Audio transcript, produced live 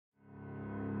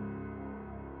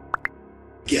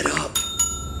get up.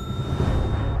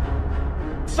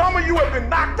 Some of you have been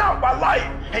knocked out by life,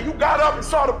 and you got up and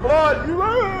saw the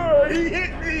blood. He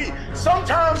hit me.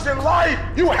 Sometimes in life,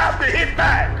 you have to hit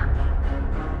back.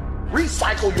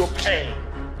 Recycle your pain.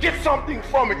 Get something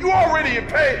from it. You already in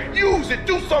pain. Use it.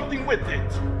 Do something with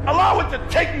it. Allow it to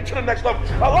take you to the next level.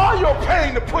 Allow your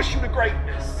pain to push you to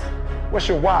greatness. What's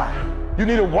your why? You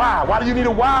need a why. Why do you need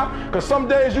a why? Because some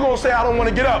days you're going to say, I don't want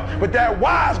to get up. But that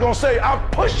why is going to say, I'll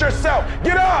push yourself.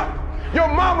 Get up. Your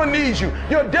mama needs you.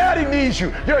 Your daddy needs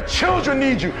you. Your children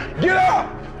need you. Get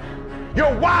up.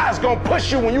 Your why is going to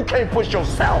push you when you can't push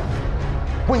yourself.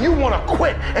 When you want to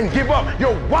quit and give up,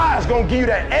 your why is going to give you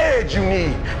that edge you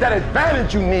need, that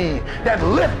advantage you need, that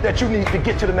lift that you need to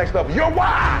get to the next level. Your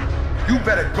why. You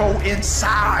better go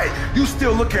inside. You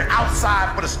still looking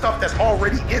outside for the stuff that's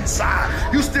already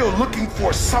inside. You still looking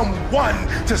for someone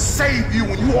to save you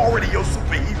when you already your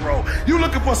superhero. You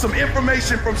looking for some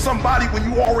information from somebody when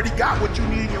you already got what you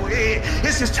need in your head.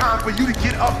 It's just time for you to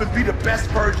get up and be the best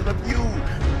version of you.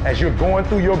 As you're going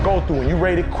through your go-through and you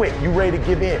ready to quit, you ready to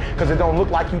give in because it don't look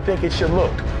like you think it should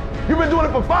look. You've been doing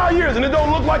it for 5 years and it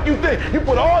don't look like you think. You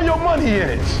put all your money in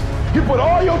it. You put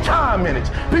all your time in it.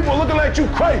 People are looking at you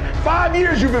crazy. 5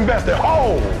 years you've invested.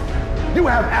 Oh, you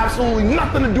have absolutely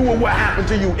nothing to do with what happened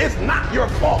to you. It's not your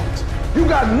fault. You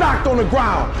got knocked on the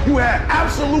ground. You had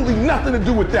absolutely nothing to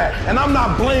do with that. And I'm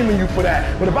not blaming you for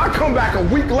that. But if I come back a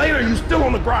week later, you still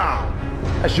on the ground.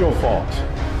 That's your fault.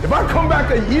 If I come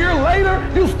back a year later,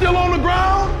 you still on the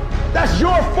ground, that's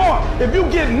your fault. If you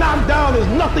get knocked down, there's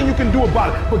nothing you can do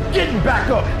about it. But getting back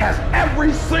up has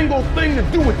every single thing to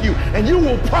do with you. And you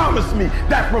will promise me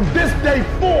that from this day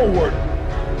forward,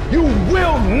 you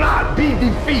will not be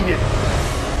defeated.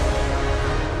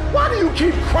 Why do you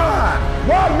keep crying?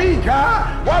 Why me,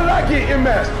 God? Why did I get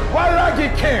MS? Why did I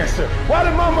get cancer? Why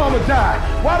did my mama die?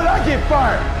 Why did I get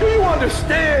fired? Do you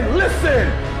understand?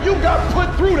 Listen, you got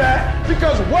put through that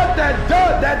because what that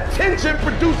does, that tension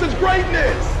produces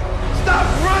greatness. Stop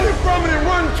running from it and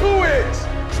run to it.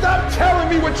 Stop telling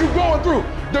me what you're going through.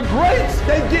 The greats,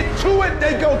 they get to it,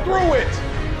 they go through it.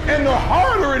 And the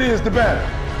harder it is, the better.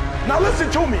 Now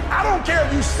listen to me. I don't care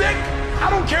if you're sick. I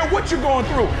don't care what you're going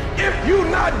through. If you're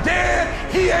not dead,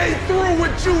 he ain't through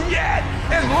with you yet.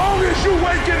 As long as you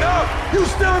waking up, you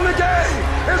still in the game.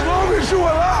 As long as you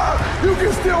alive, you can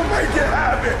still make it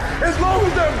happen. As long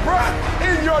as that breath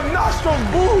in your nostrils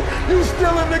move, you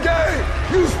still in the game.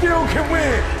 You still can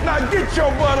win. Now get your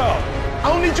butt up. I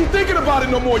don't need you thinking about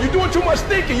it no more. You're doing too much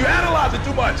thinking. You're analyzing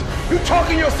too much. You're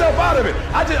talking yourself out of it.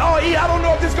 I don't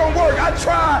know if this is going to work. I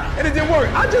tried and it didn't work.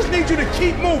 I just need you to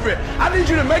keep moving. I need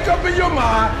you to make up in your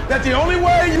mind that the only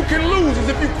way you can lose is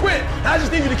if you quit. I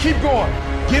just need you to keep going.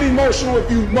 Get emotional if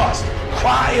you must.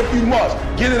 Cry if you must.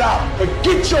 Get it out. But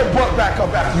get your butt back up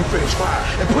after you finish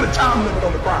crying and put a time limit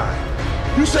on the grind.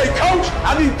 You say, Coach,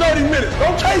 I need 30 minutes.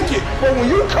 Don't take it. But when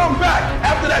you come back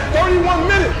after that 31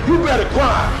 minutes, you better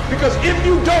grind. Because if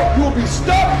you don't, you'll be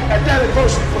stuck at that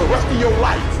adversity for the rest of your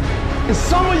life. And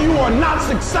some of you are not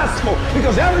successful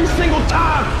because every single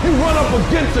time you run up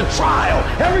against a trial,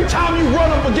 every time you run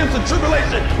up against a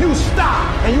tribulation, you stop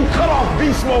and you cut off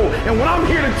beast mode. And what I'm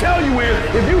here to tell you is,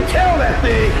 if you tell that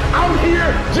thing, I'm here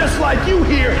just like you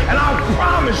here, and I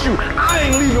promise you, I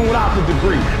ain't leaving without the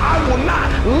degree. I will not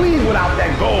leave without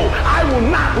that goal. I will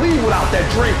not leave without that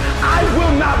dream. I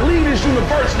will not leave this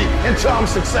university until I'm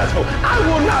successful. I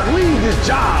will not leave this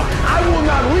job. I will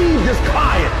not leave this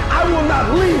client. I will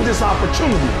not leave this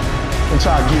opportunity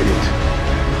until I get it.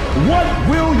 What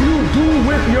will you do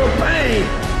with your pain?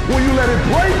 Will you let it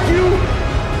break you,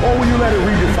 or will you let it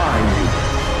redefine you?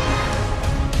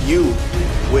 You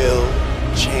will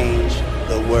change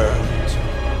the world.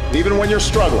 Even when you're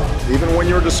struggling, even when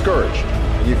you're discouraged,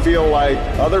 and you feel like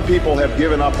other people have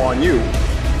given up on you,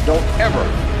 don't ever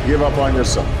give up on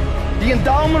yourself. The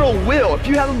indomitable will, if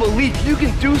you have a belief, you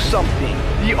can do something.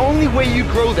 The only way you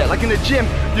grow that, like in the gym,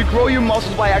 you grow your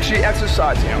muscles by actually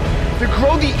exercising them. To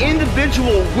grow the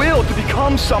individual will to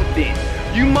become something,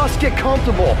 you must get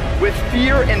comfortable with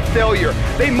fear and failure.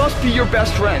 They must be your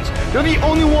best friends. They're the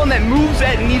only one that moves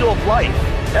that needle of life.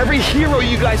 Every hero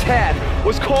you guys had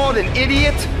was called an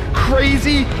idiot,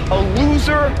 crazy, a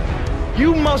loser.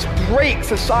 You must break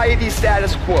society's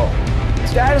status quo.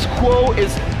 Status quo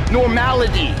is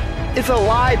normality. It's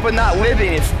alive but not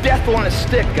living. It's death on a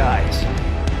stick, guys.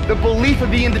 The belief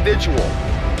of the individual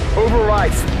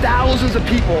overrides thousands of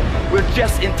people with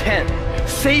just intent.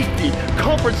 Safety,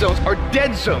 comfort zones are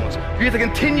dead zones. You have to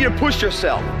continue to push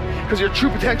yourself because your true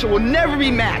potential will never be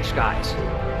matched, guys.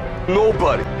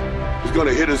 Nobody is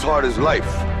gonna hit as hard as life,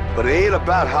 but it ain't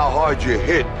about how hard you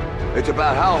hit. It's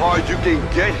about how hard you can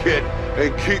get hit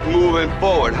and keep moving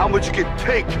forward. How much you can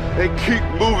take and keep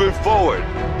moving forward.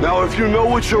 Now, if you know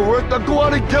what you're worth, now go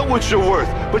out and get what you're worth.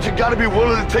 But you gotta be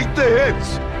willing to take the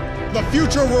hits. The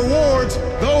future rewards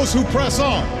those who press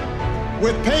on.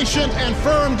 With patient and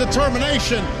firm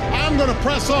determination, I'm gonna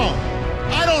press on.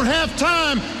 I don't have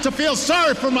time to feel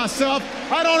sorry for myself.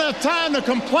 I don't have time to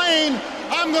complain.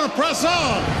 I'm gonna press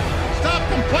on. Stop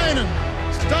complaining.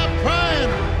 Stop crying.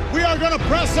 We are gonna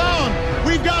press on.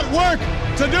 We've got work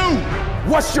to do.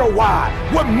 What's your why?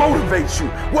 What motivates you?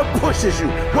 What pushes you?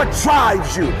 What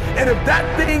drives you? And if that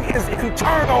thing is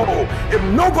internal, if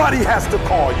nobody has to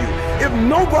call you, if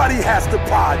nobody has to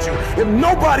prod you, if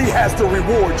nobody has to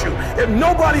reward you, if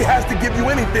nobody has to give you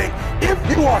anything, if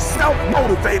you are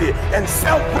self-motivated and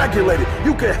self-regulated,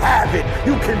 you can have it,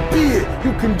 you can be it,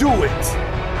 you can do it.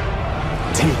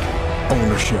 Take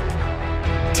ownership.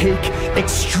 Take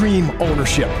extreme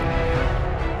ownership.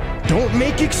 Don't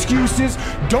make excuses.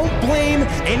 Don't blame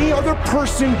any other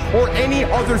person or any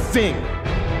other thing.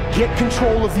 Get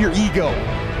control of your ego.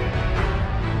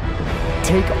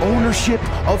 Take ownership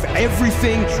of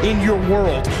everything in your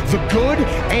world, the good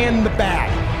and the bad.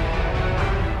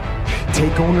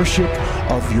 Take ownership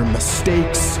of your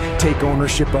mistakes. Take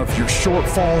ownership of your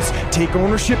shortfalls. Take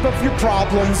ownership of your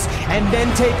problems. And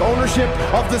then take ownership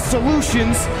of the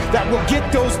solutions that will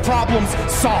get those problems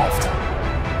solved.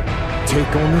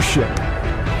 Take ownership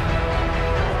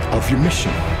of your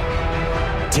mission.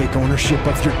 Take ownership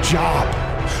of your job,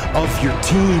 of your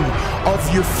team,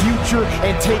 of your future,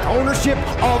 and take ownership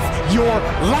of your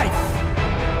life.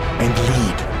 And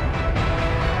lead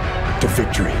to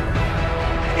victory.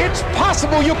 It's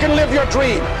possible you can live your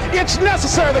dream. It's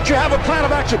necessary that you have a plan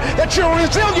of action, that you're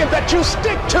resilient, that you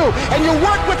stick to, and you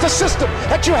work with the system,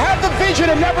 that you have the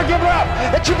vision and never give up,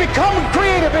 that you become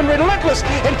creative and relentless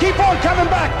and keep on coming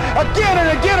back again and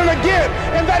again and again,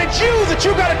 and that it's you that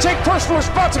you got to take personal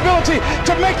responsibility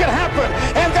to make it happen,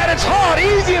 and that it's hard.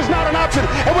 Easy is not an option.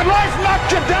 And when life knocks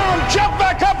you down, jump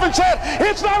back up and say,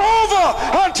 it's not over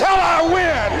until I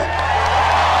win.